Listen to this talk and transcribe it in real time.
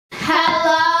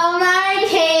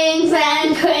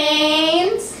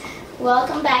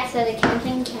Welcome back to the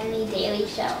Kendra and Kianny Daily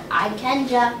Show. I'm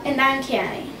Kendra. And I'm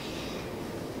Kianny.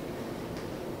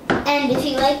 And if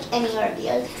you like any of our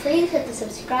videos, please hit the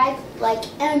subscribe, like,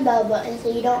 and bell button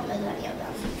so you don't miss any of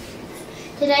them.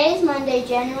 Today is Monday,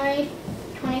 January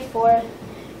 24th,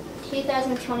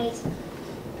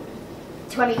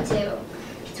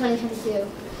 2022.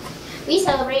 We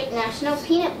celebrate National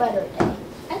Peanut Butter Day.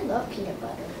 I love peanut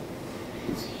butter.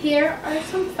 Here are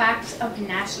some facts of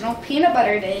National Peanut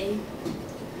Butter Day.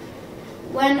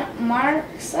 When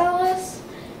Marcellus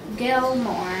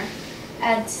Gilmore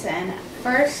Edison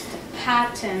first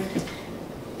patented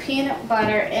peanut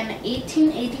butter in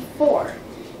 1884,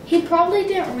 he probably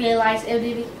didn't realize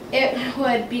it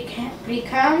would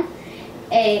become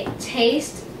a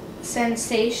taste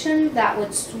sensation that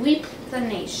would sweep the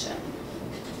nation.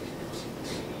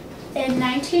 In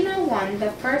 1901,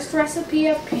 the first recipe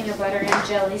of peanut butter and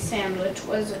jelly sandwich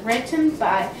was written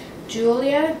by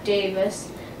Julia Davis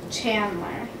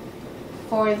Chandler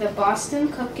for the Boston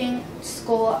Cooking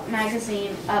School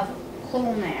magazine of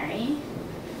culinary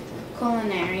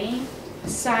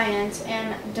science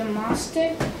and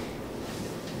domestic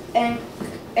and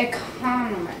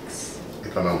economics.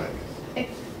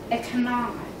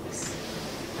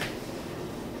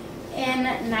 In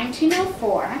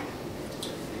 1904,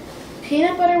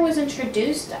 peanut butter was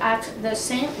introduced at the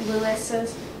St.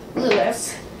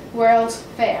 Louis World's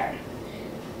Fair.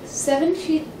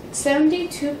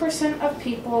 72% of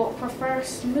people prefer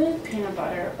smooth peanut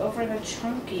butter over the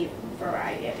chunky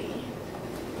variety.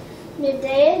 The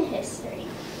day in history.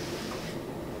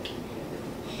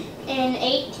 In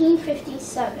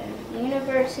 1857, the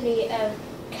University of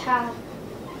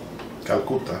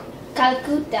Calcutta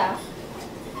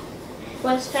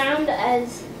was founded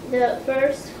as the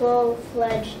first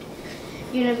full-fledged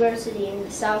university in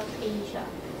South Asia.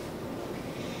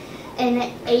 In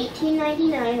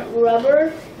 1899,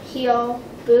 rubber heel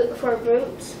boot for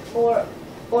boots or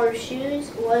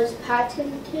shoes was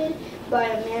patented by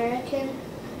American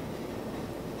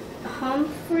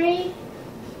Humphrey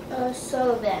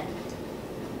Sullivan.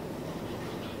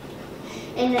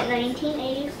 In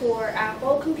 1984,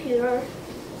 Apple Computer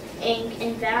Inc.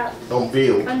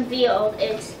 unveiled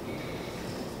its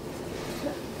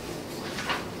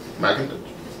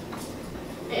Macintosh.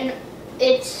 And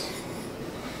it's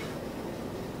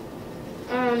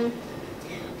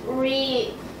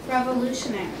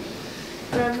revolutionary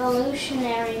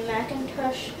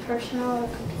Macintosh personal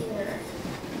computer.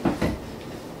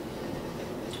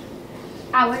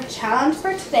 Our challenge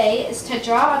for today is to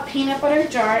draw a peanut butter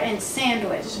jar and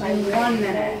sandwich by 1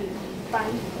 minute.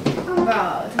 Fine.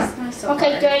 Wow, this is not so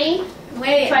Okay, hard. ready?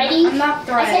 Wait, Ready? I'm not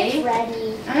I ready. said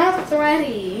ready. I'm not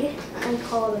ready. I'm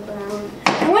called brown.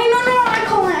 Wait, no, I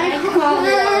call it.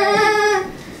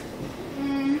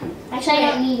 Actually, I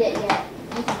don't need it yet.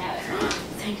 You can have it.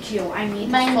 Thank you. I need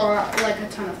Mine. it for like a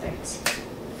ton of things.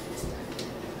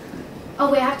 Oh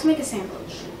wait, I have to make a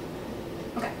sandwich.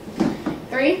 Okay.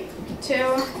 3, 2,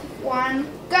 1,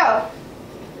 go.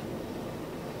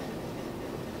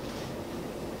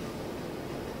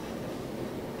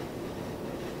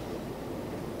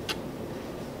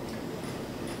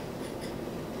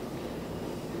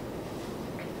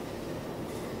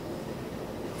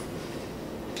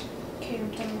 Okay, I'm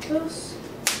done with those.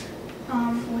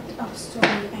 What else do I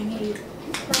need? I need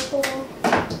purple.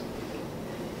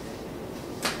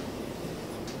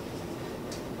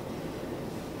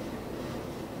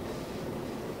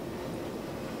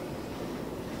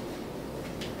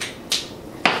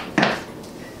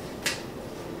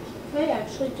 If I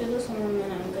actually do this in 1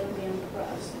 minute, I'm gonna be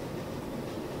impressed.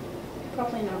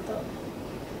 Probably not though.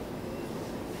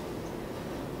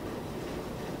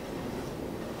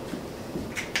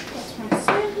 That's my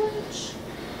sandwich.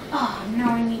 Oh,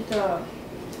 now I need the.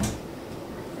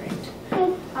 Great.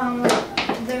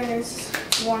 There's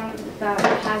one that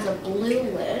has a blue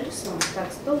lid, so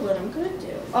that's the lid I'm gonna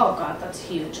do. Oh god, that's a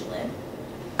huge lid.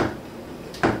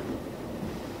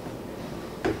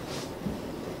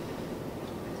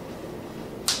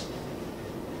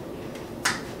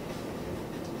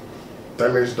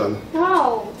 Timer's done.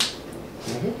 No.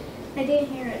 I didn't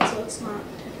hear it, so it's not.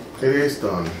 It is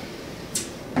done.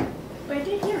 But I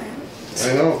didn't hear it.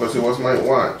 I know, because it was my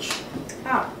watch.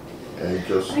 Oh. And it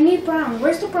just... I need brown.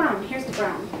 Where's the brown? Here's the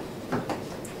brown.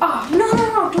 Oh,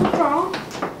 no, don't brown.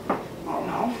 Oh,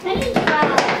 no. I need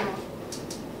brown.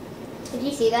 Did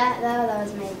you see that? That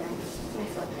was amazing. I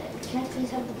flipped it. Can I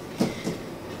please have the...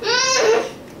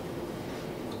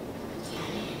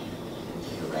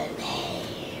 You and me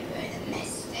were the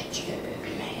mess that you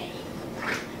made.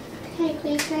 Hey,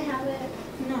 please, can I have it?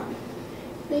 No.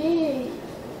 Please.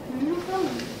 No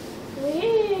problem.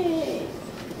 Please.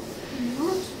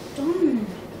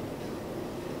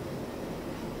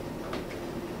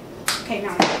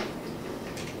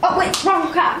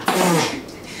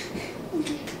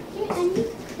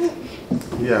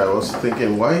 Yeah, I was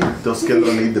thinking, why does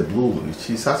Kendra need the blue?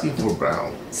 She's asking for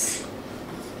brown.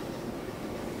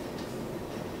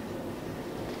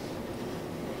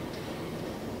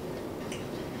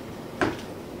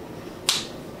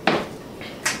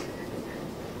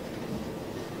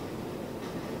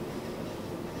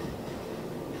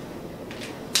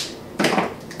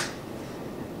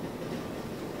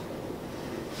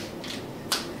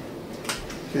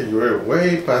 Okay, you were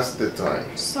way past the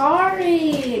time.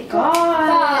 Sorry, Art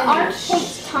gosh.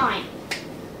 takes time.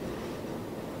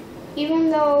 Even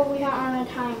though we are on a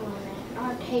time limit,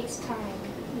 art takes time.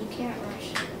 You can't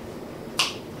rush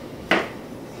it.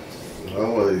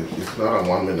 Well, it's not a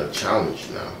 1 minute challenge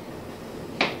now.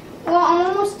 Well, I'm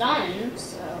almost done,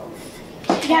 so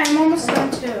Yeah, I'm almost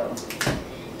done too.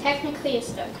 technically it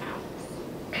still counts.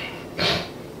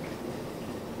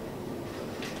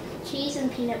 Cheese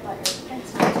and peanut butter. That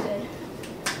sounds good.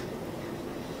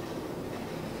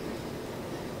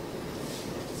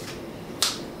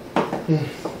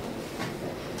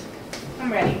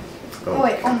 I'm ready. Oh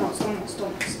wait, almost.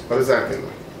 What is that,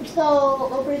 Kendra? So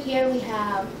over here we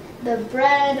have the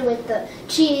bread with the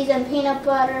cheese and peanut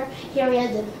butter. Here we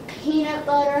have the peanut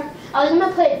butter. I was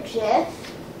gonna put Jif,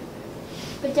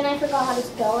 but then I forgot how to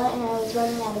spell it and I was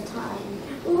running out of time.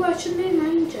 Ooh, I should name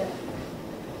mine Jeff.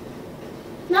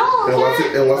 No, And what's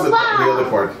it? And what's the other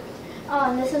part?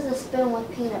 Oh, and this is a spoon with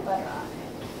peanut butter on it.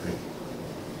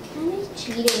 Kenny's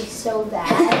cheating so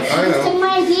bad. I He know. took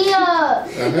my idea.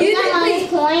 Uh-huh. Is that minus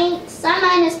points? That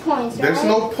minus points, right? There's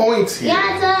no points here.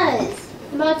 Yeah, it does.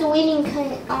 About the winning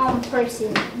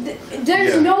person.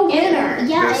 There's Yeah. no winner.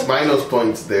 Yeah. There's minus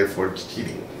points there for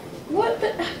cheating. What?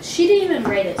 But she didn't even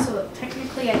write it, so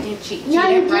technically I didn't cheat. She No,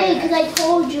 you didn't write did, it. because I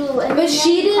told you. And But then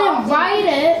she you didn't copied. write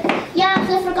it. Yeah,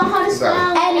 because I forgot how to spell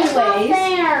it. It's not Anyways,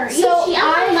 fair. So You I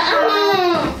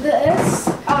have this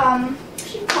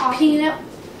She copied. peanut.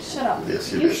 Shut up.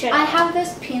 Yes, you You did. should. I have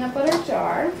this peanut butter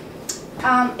jar.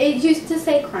 It used to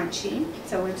say crunchy,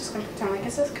 so we're just gonna pretend like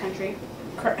it says crunchy,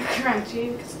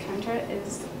 because Kendra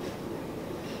is.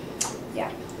 Yeah.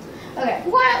 Okay.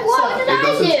 What did I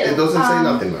do? It doesn't say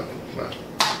nothing. No.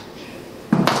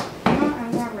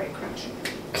 I'm gonna write crunchy.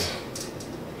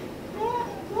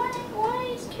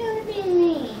 Why is Kelly being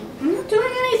mean? I'm not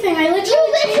doing anything. I You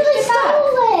literally literally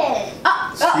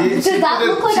changed it back.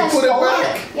 stole it. She put it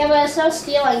back. Yeah, but it's so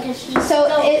stealing because she So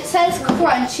stole it says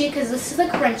crunchy because this is a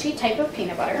crunchy type of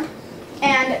peanut butter,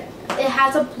 and it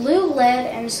has a blue lid,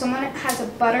 and someone has a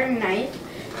butter knife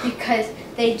because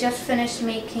they just finished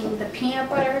making the peanut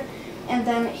butter, and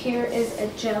then here is a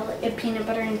peanut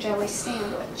butter and jelly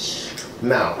sandwich.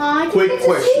 Now, I quick get to see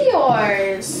question.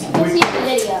 yours. Let's see the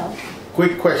video.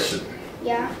 Quick question.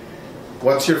 Yeah,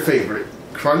 What's your favorite?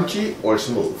 Crunchy or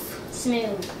smooth?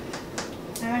 smooth.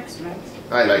 I like smooth.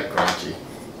 I like crunchy.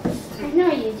 I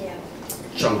know you do.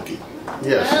 Chunky.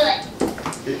 Yes.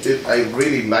 I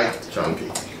really like chunky.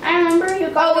 I remember you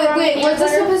got Oh wait, peanut was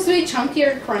this butter. supposed to be chunky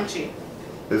or crunchy?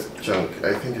 It's chunky.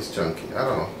 I think it's chunky. I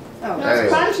don't know. Oh, No,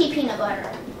 it's Anyway. crunchy peanut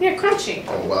butter. yeah, crunchy.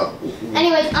 Oh well.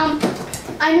 Anyways,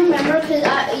 I remember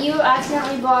because you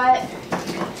accidentally bought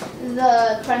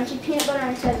the crunchy peanut butter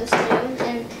instead of the smooth,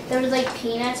 and there was like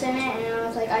peanuts in it, and I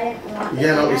was like, I didn't want the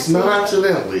Yeah, no, peanuts it's not in it.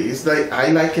 accidentally. It's like I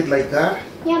like it like that.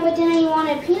 Yeah, but then you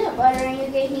wanted peanut butter, and you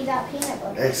gave me that peanut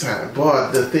butter. Exactly.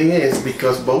 But the thing is,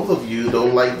 because both of you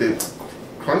don't like the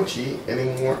crunchy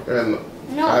anymore, and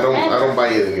No, I don't buy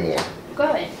it anymore.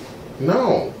 Good.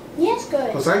 No, Yes, good.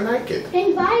 because I like it.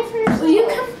 Then buy it for yourself.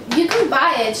 Well, you can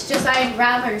buy it. It's just I'd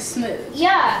rather smooth.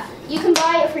 Yeah, you can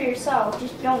buy it for yourself.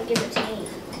 Just don't give it to me.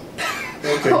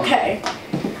 Okay. Okay.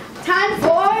 Time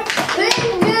for Think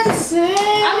and Sing.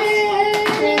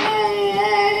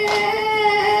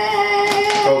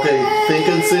 Okay, think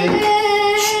and sing.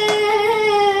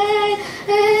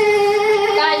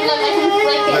 Guys, look, I can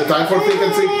flick The it. time for think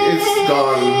and sing is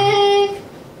gone.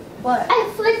 What? I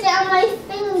flicked it on my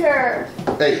finger.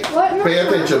 Hey, What? No, pay no.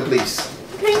 attention, please.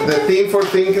 The theme for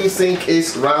think and sing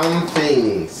is round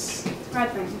things.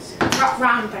 Round things.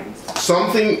 Round things.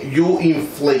 Something you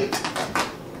inflate.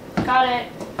 Got it.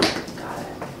 Got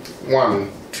it.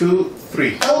 1, 2,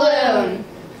 3. Balloon.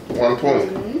 1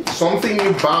 point. Something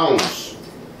you bounce.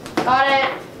 Got it.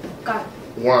 Got it.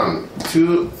 1,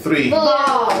 2, 3.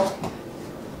 Ball.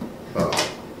 Oh,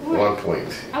 1 point.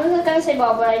 I was gonna say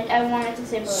ball, but I wanted to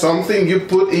say balloon. Something you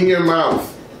put in your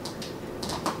mouth.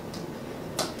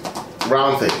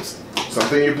 Round things.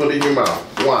 Something you put in your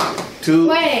mouth. 1, 2,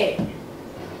 Wait.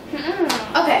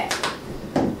 Okay.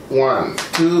 1,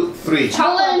 2, 3.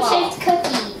 Balloon shaped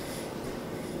cookie.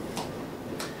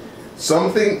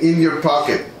 Something in your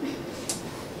pocket.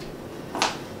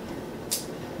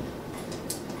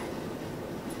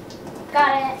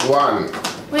 Got it. 1,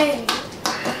 Wait.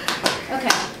 Okay.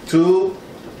 2,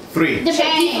 3. The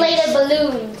Change. deflated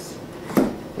balloons.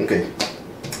 Okay.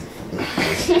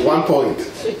 1 point.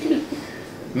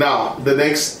 Now, the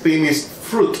next thing is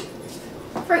fruit.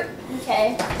 Fruit.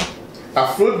 Okay.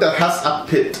 A fruit that has a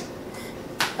pit.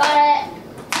 Got it.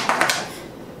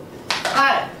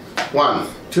 Got it. 1,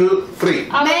 2, 3.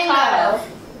 Avocado.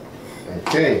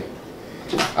 Okay.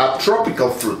 A tropical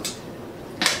fruit.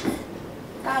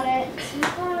 Got it.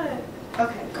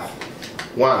 Okay, got it.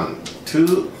 1,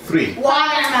 2, 3.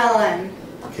 Watermelon.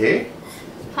 Okay.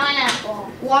 Pineapple.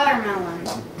 Watermelon.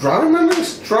 Watermelon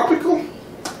is tropical?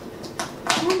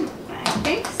 I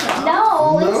think so.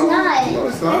 No, it's not. No,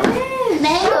 it's not.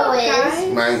 Mango is.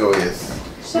 Guys. Mango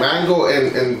is. Mango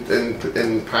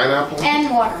and pineapple. And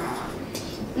watermelon.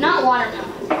 Not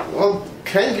watermelon. Well,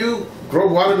 can you grow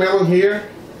watermelon here?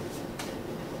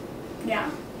 Yeah.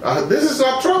 This is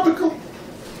not tropical.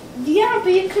 Yeah,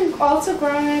 but you can also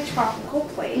grow in a tropical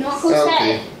place. No, who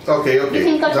said? Okay. You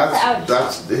can go to the outside.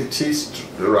 That's she's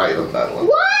right on that one.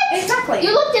 What? Exactly.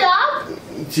 You looked it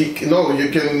up? No,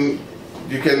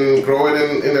 you can grow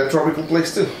it in a tropical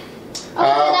place too. Okay,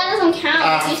 that doesn't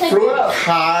count. You A said fruit grow.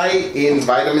 high in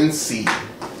vitamin C.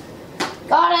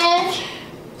 Got it.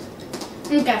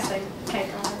 I'm guessing. Okay,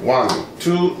 go on. 1,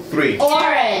 2, 3.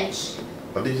 Orange.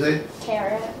 What did you say?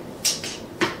 Carrot.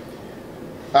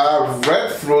 A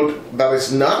red fruit that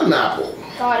is not an apple.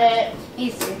 Got it.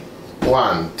 Easy.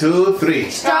 1, 2, 3.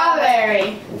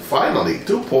 Strawberry. Finally,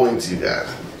 2 points you got.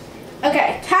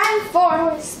 Okay, time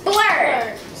for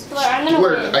splurge. Splur. I'm gonna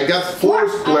Splurge. win. I got 4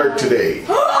 splurge today.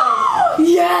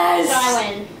 Yes. So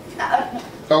I win.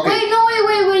 Okay. Wait, no,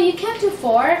 wait. You can't do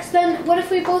 4. Then what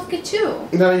if we both get 2?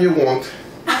 No, you won't.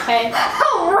 Okay.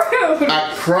 How rude.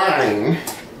 A crime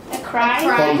A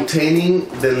crime. containing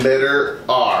the letter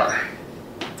R.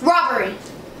 Robbery.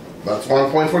 That's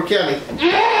 1 point for Kianny.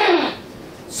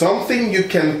 Something you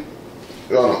can.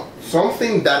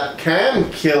 Something that can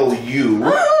kill you,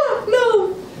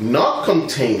 No. not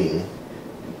containing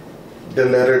the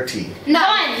letter T.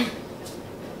 Gun.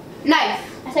 Knife.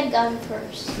 I said gun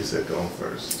first. She said go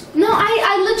first. No,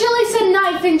 I literally said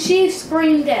knife and she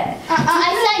screamed it.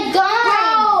 I said gun.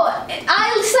 Bro, I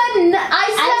said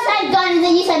I said gun and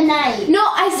then you said knife. No,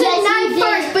 I said Yes, you knife did.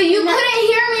 first, but you No. couldn't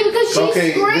hear me because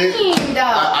she screamed.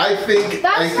 I think.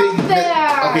 That's I think not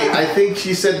fair. okay, I think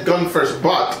she said gun first,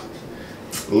 but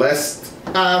let's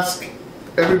ask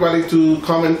everybody to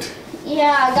comment.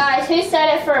 Yeah, guys, who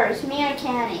said it first? Me or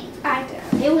Kianny? I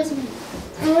did. It was me.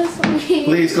 It was me.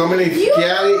 Please comment if You.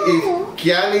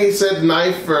 Kianny said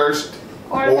knife first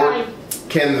Or or gun.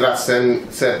 Kendra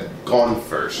said gun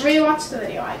first. Rewatch the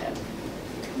video. I did.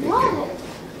 What?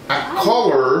 A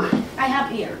color. I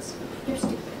have ears. You're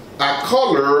stupid. A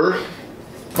color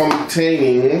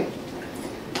containing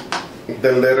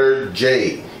the letter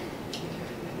J.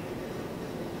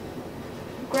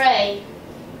 Gray.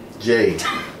 J.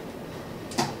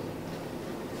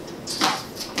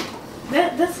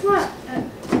 That's not.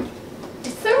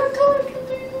 Is there a color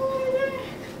containing over there?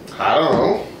 I don't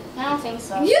know. I don't think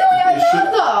so. You don't even You should-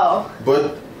 know though.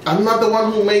 But I'm not the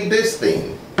one who made this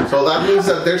thing. So that means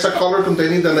that there's a color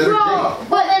containing the letter Bro,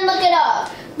 But then look it up.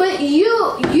 but you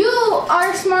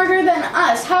are smarter than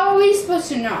us. How are we supposed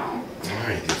to know? J.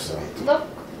 Alright, do something. Look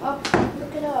up.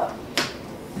 Look it up.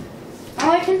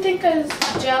 All I can think is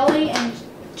jelly and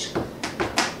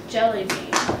jelly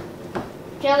bean.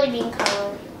 Jelly bean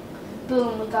color.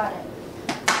 Boom, we got it.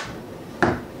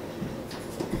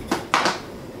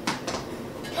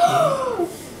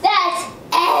 That's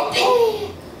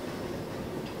epic!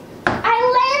 I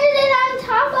landed it on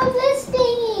top of this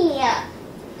thingy!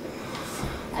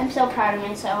 I'm so proud of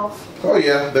myself. Oh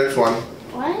yeah, there's one.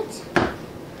 What?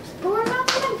 But we're not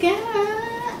gonna get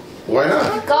it. Why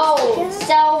not? Gold,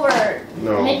 silver,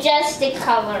 No. majestic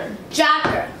color.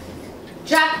 Jackery.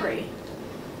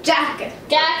 Jacket.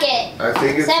 Jacket. I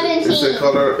think it's the 17.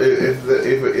 color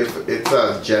if it's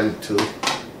a gem too.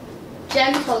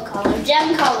 Gentle color.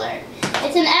 Gem color.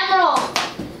 It's an emerald.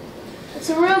 It's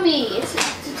a ruby. It's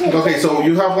Okay, so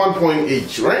you have 1 point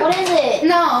each, right? What is it?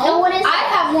 No. No, what is I it?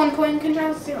 have 1 point.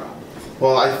 Kendra has 0.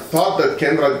 Well, I thought that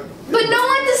Kendra. But no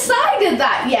one decided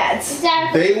that yet.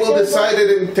 Exactly. They will decide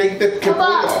it and take the point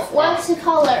Above. off. What's the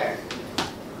color?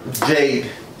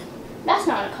 Jade. That's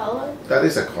not a color. That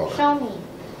is a color. Show me.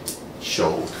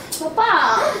 Showed.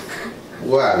 Papa.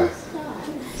 What?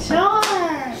 Sure.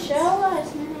 Show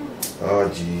us now. Oh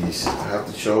jeez, I have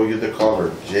to show you the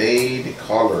color. Jade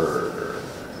color.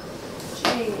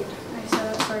 Jade. I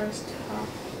said it first.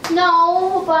 Huh?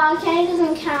 No, Papa. Kenny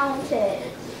doesn't count it.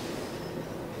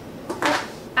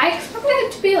 I expected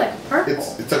it to be like purple.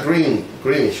 It's a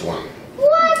greenish one.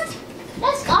 What?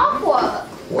 That's aqua.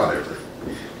 Whatever.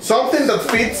 Something that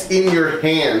fits in your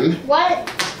hand. What?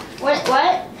 Wait,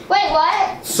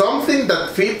 what? Something that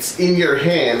fits in your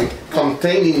hand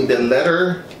containing the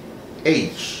letter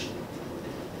H.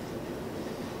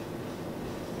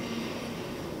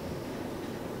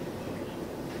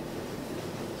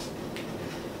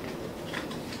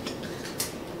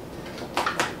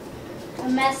 A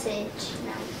message.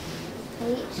 No.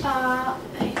 H.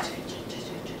 H.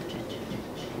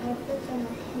 What fits in my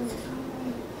hand?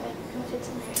 What fits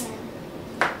in my hand?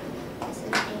 It's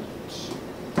an H.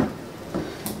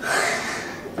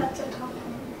 That's a tough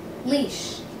one. Leash.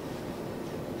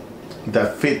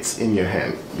 That fits in your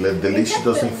hand. The leash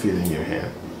doesn't fit in your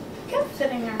hand. It can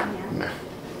fit in your hand. Nah.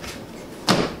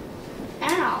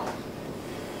 Ow.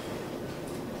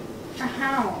 A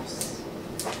house.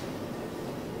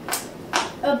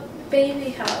 A baby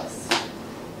house.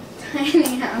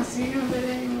 Tiny house. You can fit it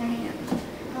in your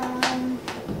hand.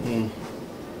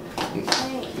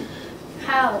 Wait.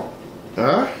 How?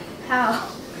 Huh? How?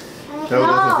 That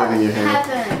doesn't fit in your hand.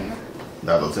 Heaven.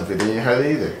 That doesn't fit in your hand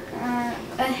either.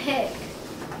 A hick.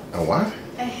 A what?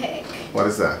 A hick. What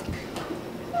is that?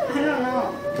 I don't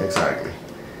know. Exactly.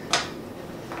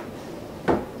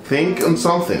 Think on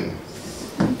something.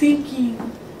 I'm thinking.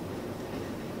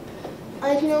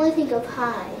 I can only think of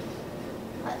high.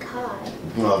 Like high.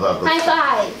 No, that doesn't. High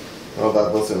five. No,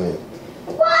 that doesn't it.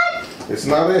 What? It's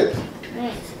not it.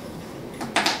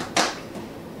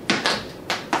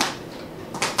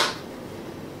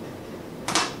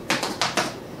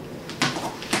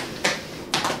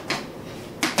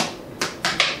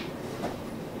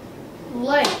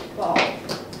 Light bulb.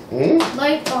 Hmm?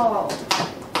 Light bulb.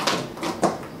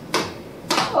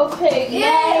 Okay. Yay!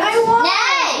 I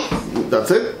won. Next.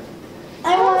 That's it.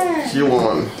 I won. She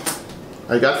won.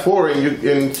 I got 4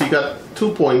 and she got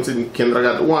 2 points and Kendra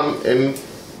got 1 and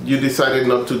you decided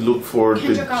not to look for Kendra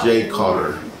the got J 1.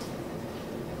 color.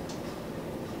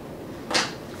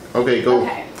 Okay, go.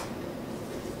 Okay.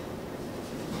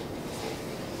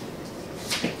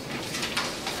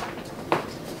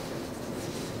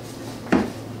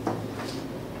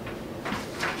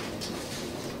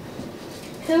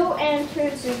 Who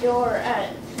enters the door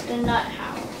at the nut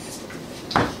house?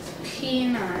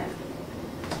 Peanut.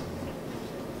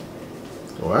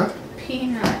 What?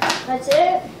 Peanut. That's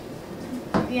it?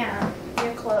 Yeah.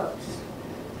 You're close.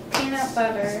 Peanut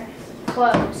butter.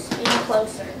 Close. Even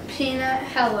closer. Peanut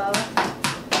hello.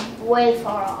 Way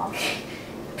far off.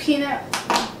 Peanut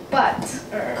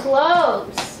butter.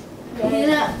 Close.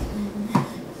 Peanut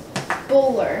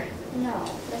bowler. No.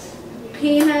 That's,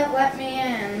 Peanut let me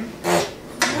in.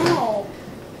 no.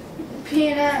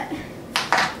 Peanut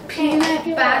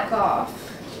back off.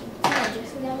 No,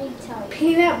 just let me tell you.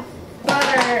 Peanut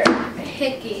butter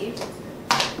hickey.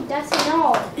 That's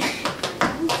no.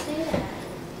 Don't say that.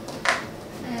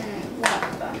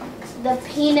 What The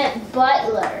peanut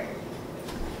butler.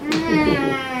 the?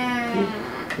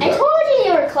 I told you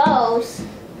you were close.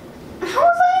 How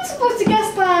was I supposed to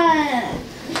guess that?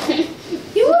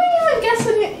 You weren't even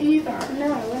guessing it either.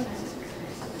 No, I wasn't.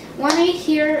 Want to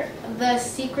hear the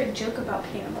secret joke about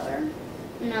peanut butter?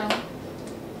 No.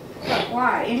 But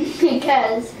why?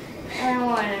 Because I don't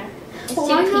want to. It's too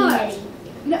Why not? peanutty.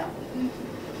 No.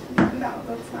 No,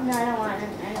 that's not. No, I don't want to.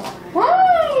 I don't want to.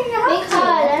 Why? You have Because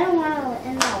I don't want to.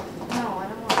 No, I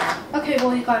don't want to. Okay,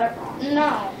 well you got it wrong. to.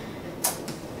 No.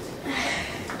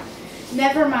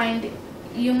 Never mind.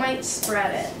 You might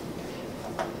spread it.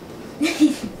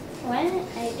 What?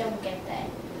 I don't get that.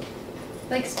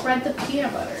 Like spread the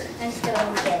peanut butter. I still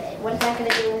don't get it. What's that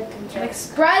gonna do with the joke? Like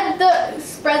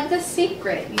spread the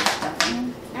secret. You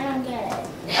dummy. I don't get it.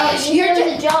 Oh, you You're said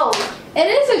it was a joke. It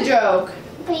is a joke.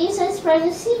 But you said spread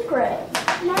the secret.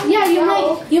 Not Yeah, a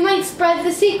joke. you might spread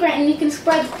the secret and you can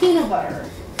spread the peanut butter.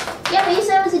 Yeah, but you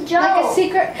said it was a joke. Like a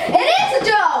secret. It is a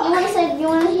joke. You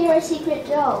want to hear a secret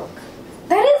joke.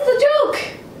 That is the joke.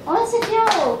 What's the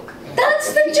joke?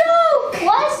 That's the joke.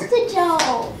 What's the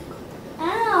joke?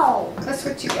 Ow. That's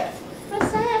what you get.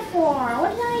 What's that for?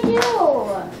 What did I do?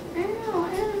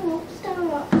 Ow.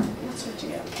 Stop. That's what you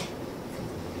get.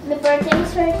 The birthday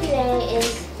for today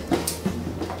is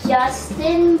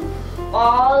Justin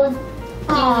Baldini.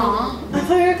 I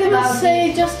thought you were gonna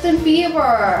say Justin Bieber.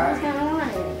 I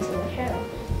wanted it to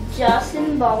show.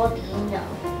 Justin Baldino.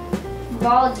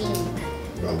 Baldino.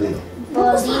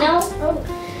 Baldino?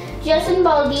 Oh. Justin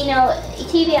Baldino,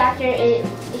 TV actor,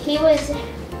 he was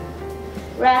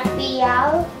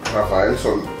Rafael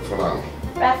Solano.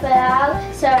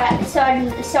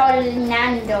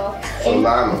 Solando.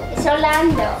 Solano.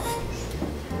 Solando.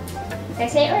 Did I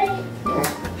say it right?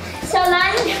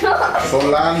 Solano.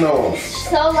 Solano.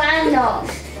 Solano.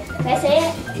 Can I say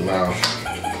it? No.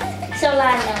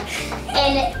 Solano.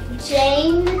 And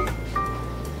Jane,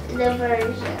 the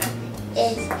Virgin,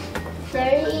 is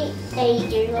 38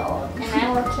 years old. And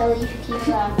I will kill you if you keep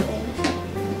laughing.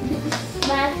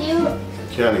 Matthew,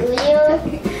 Kianny.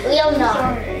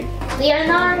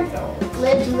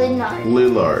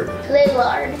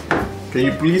 Lillard. Can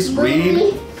you please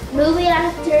read? Movie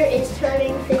actor is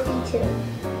turning 52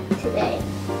 today.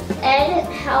 Ed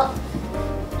Helms.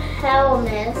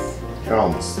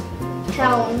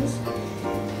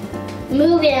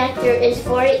 Movie actor is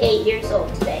 48 years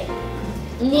old today.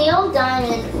 Neil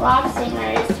Diamond, rock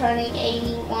singer, is turning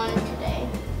 81 today.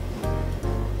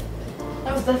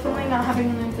 I was definitely not having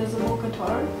an invisible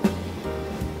guitar.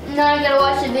 Now I gotta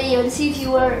watch the video to see if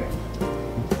you were.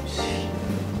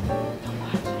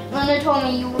 Luna told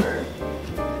me you were.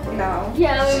 No.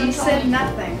 Yeah, she said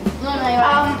nothing. Okay,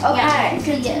 yeah,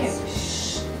 continue.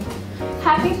 Yes.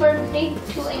 Happy birthday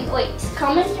to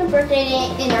comment your birthday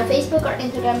in our Facebook or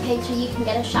Instagram page so you can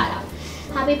get a shout out.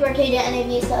 Happy birthday to any of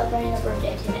you celebrating a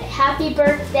birthday today. Happy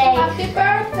birthday. Happy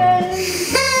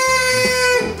birthday.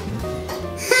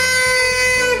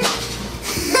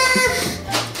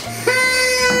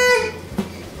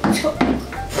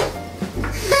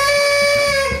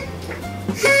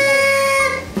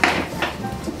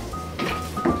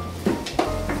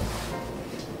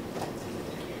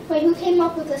 Wait, who came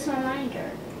up with this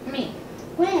reminder? Me.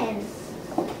 When?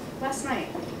 Last night.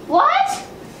 What?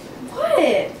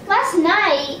 What? Last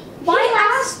night? Why He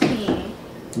asked me.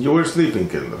 You were sleeping,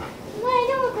 Kendra. Well, I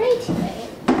don't agree to it.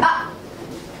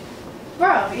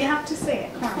 Bro, you have to say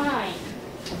it. Come on. Fine.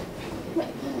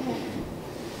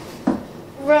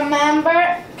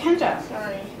 Remember, Kendra.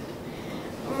 Sorry.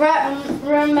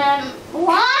 Remember.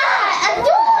 What? I'm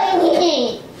doing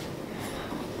it.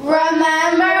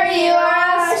 Remember, you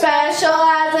are special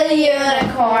as a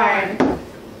unicorn.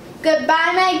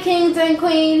 Goodbye, my kings and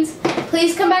queens.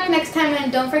 Please come back next time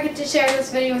and don't forget to share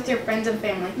this video with your friends and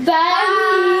family.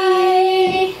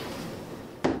 Bye. Bye.